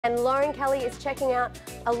And Lauren Kelly is checking out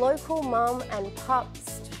a local mum and pop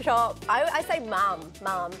shop. I say mum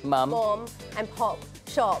and pop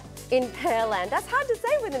shop in Pearland. That's hard to say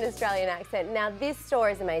with an Australian accent. Now this store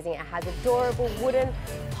is amazing. It has adorable wooden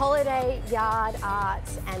holiday yard art,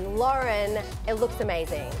 and Lauren, it looks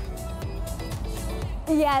amazing.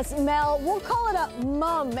 Yes, Mel, we'll call it a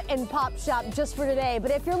mum and pop shop just for today,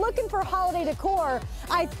 but if you're looking for holiday decor,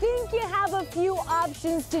 I think you have a few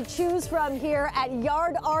options to choose from here at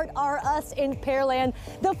Yard Art R Us in Pearland.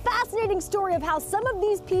 The fascinating story of how some of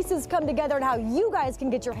these pieces come together and how you guys can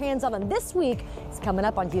get your hands on them this week is coming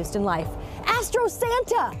up on Houston Life. Astro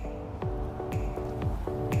Santa!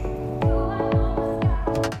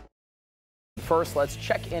 First, let's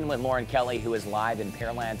check in with Lauren Kelly, who is live in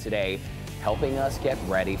Pearland today, helping us get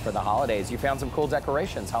ready for the holidays. You found some cool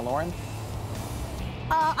decorations, huh, Lauren?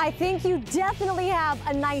 I think you definitely have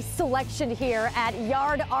a nice selection here at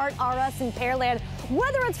Yard Art R Us in Pearland.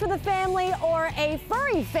 Whether it's for the family or a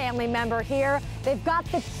furry family member here, they've got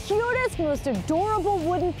the cutest, most adorable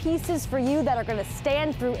wooden pieces for you that are going to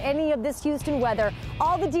stand through any of this Houston weather.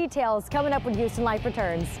 All the details coming up when Houston Life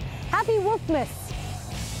returns. Happy Wolfmas!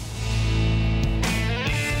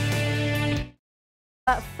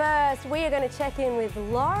 But first, we are going to check in with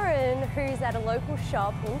Lauren, who's at a local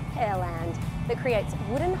shop in Pearland that creates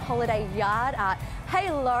wooden holiday yard art.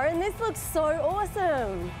 Hey Lauren, this looks so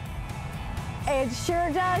awesome. It sure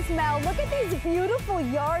does, Mel. Look at these beautiful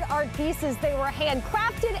yard art pieces. They were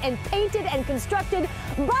handcrafted and painted and constructed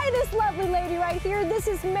by this lovely lady right here. This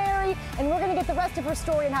is Mary, and we're going to get the rest of her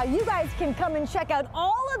story and how you guys can come and check out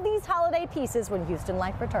all of these holiday pieces when Houston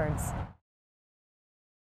Life returns.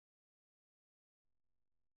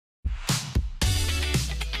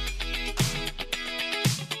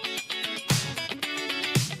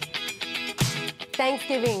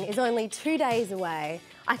 Thanksgiving is only 2 days away.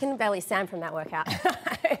 I can barely stand from that workout.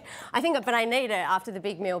 But I need it after the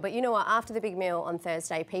big meal. But you know what? After the big meal on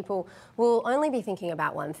Thursday, people will only be thinking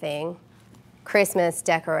about one thing: Christmas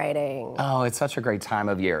decorating. Oh, it's such a great time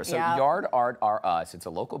of year. So Yep. Yard Art R Us, it's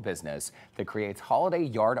a local business that creates holiday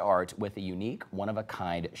yard art with a unique,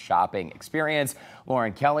 one-of-a-kind shopping experience.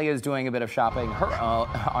 Lauren Kelly is doing a bit of shopping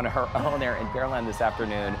on her own there in Pearland this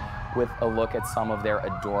afternoon with a look at some of their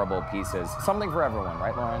adorable pieces. Something for everyone,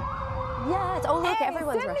 right, Lauren? Yes. Oh, look, Hey,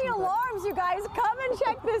 everyone's send rushing the to it. alarms, you guys. Come and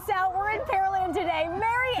check this out. We're in Pearland today.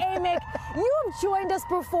 Mary Amick, you have joined us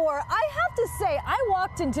before. I have to say, I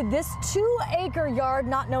walked into this 2-acre yard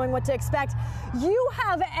not knowing what to expect. You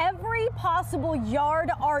have every possible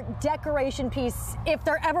yard art decoration piece, if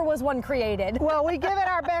there ever was one created. Well, we give it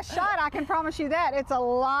our best shot, I can promise you that. It's a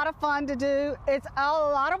lot of fun to do. It's a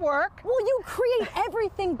lot of work. Well, you create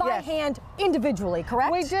everything by Yes. hand individually,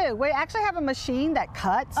 correct? We do. We actually have a machine that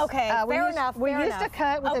cuts. Okay, fair enough. We used to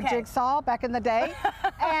cut with a jigsaw back in the day.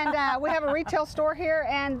 And we have a retail store here,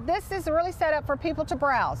 and this is really set up for people to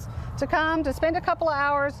browse, to come, to spend a couple of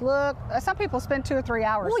hours, look. Some people spend 2 or 3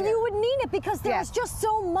 hours Well, here. you would need it because there's Yes. just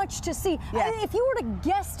so much to see. Yes. If you were to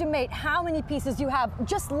guesstimate how many pieces you have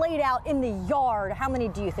just laid out in the yard, how many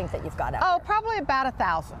do you think that you've got out Oh, there? probably about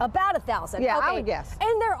 1,000. About 1,000. Yeah, okay. I would guess.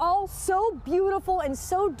 And they're all so beautiful and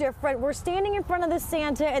so different. We're standing in front of the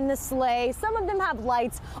Santa and the sleigh. Some of them have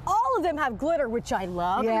lights. All of them have glitter, which I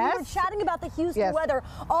love. Yes. And we were chatting about the Houston Yes. weather.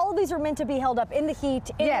 All of these are meant to be held up in the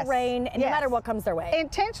heat, in Yes. the rain, and no Yes. matter what comes their way.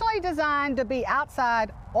 Intentionally designed to be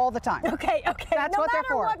outside all the time. Okay. That's what they're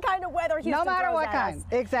for. No matter what kind of weather Houston No matter throws what at kind. us.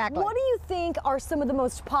 Exactly. What do you think are some of the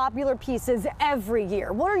most popular pieces every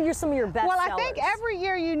year? What are some of your best Well, I sellers? think every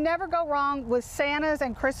year you never go wrong with Santas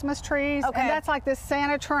and Christmas trees. Okay. And that's like this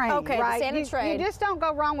Santa train, Okay, the right? Santa train. You just don't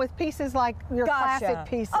go wrong with pieces like your classic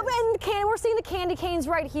pieces. Oh, and we're seeing the candy canes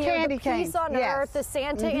right here. Candy the canes, Peace on yes. Earth, the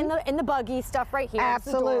Santa in the buggy stuff right here. It's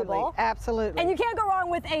Absolutely, adorable. absolutely. And you can't go wrong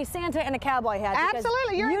with a Santa and a cowboy hat. because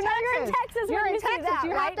Absolutely, you're in Texas. You're in Texas. You're when in you see Texas. that,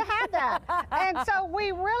 You right? have to have that. And so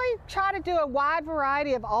we really try to do a wide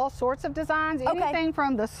variety of all sorts of designs. Okay. Anything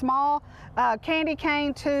from the small candy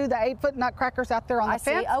cane to the 8-foot nutcrackers out there on the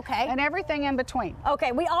fence. Okay. And everything in between.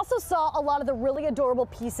 Okay, we also saw a lot of the really adorable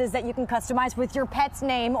pieces that you can customize with your pet's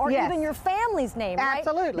name or Yes. even your family's name, right?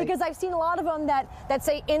 Absolutely. Because I've seen a lot of them that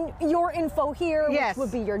say in your info here, Yes.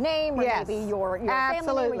 which would be your name or Yes. maybe your family name or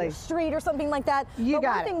Absolutely. your street or something like that. You but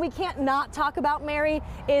got one it. thing we can't not talk about, Mary,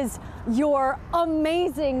 is is your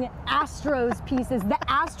amazing Astros pieces, the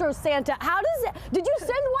Astro Santa. How does it, did you send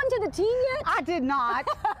one to the team yet? I did not,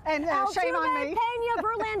 and shame on me. Pena,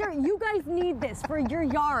 Verlander, you guys need this for your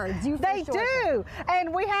yards. They do,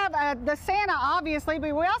 and we have the Santa, obviously,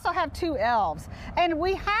 but we also have 2 elves, and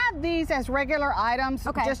we have these as regular items,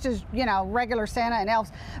 just as, you know, regular Santa and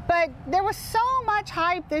elves, but there was so much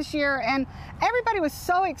hype this year, and everybody was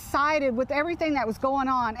so excited with everything that was going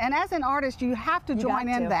on, and as an artist, you have to join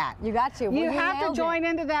in that. You got to. You have to join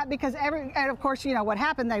into that because and of course, you know what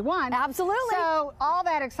happened, they won. Absolutely. So all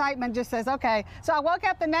that excitement just says, okay. So I woke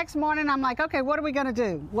up the next morning, I'm like, okay, what are we going to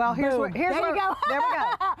do? Well, here's where there you go. There we go.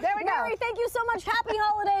 There we go. Mary, thank you so much. Happy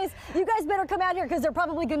holidays. You guys better come out here because they're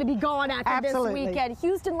probably going to be gone after this weekend.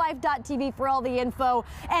 HoustonLife.tv for all the info.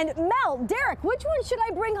 And Mel, Derek, which one should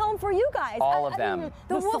I bring home for you guys? All of them.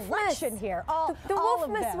 The selection here. The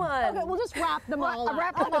Wolfmas one. Okay, we'll just wrap them all up.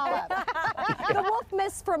 Wrap them all up. The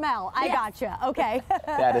Wolfmas for Mel. I gotcha. Okay.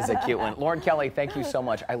 That is a cute one. Lauren Kelly, thank you so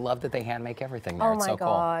much. I love that they hand make everything there. Oh it's my so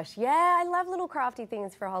gosh. Yeah, I love little crafty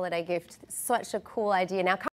things for a holiday gift. Such a cool idea. Now,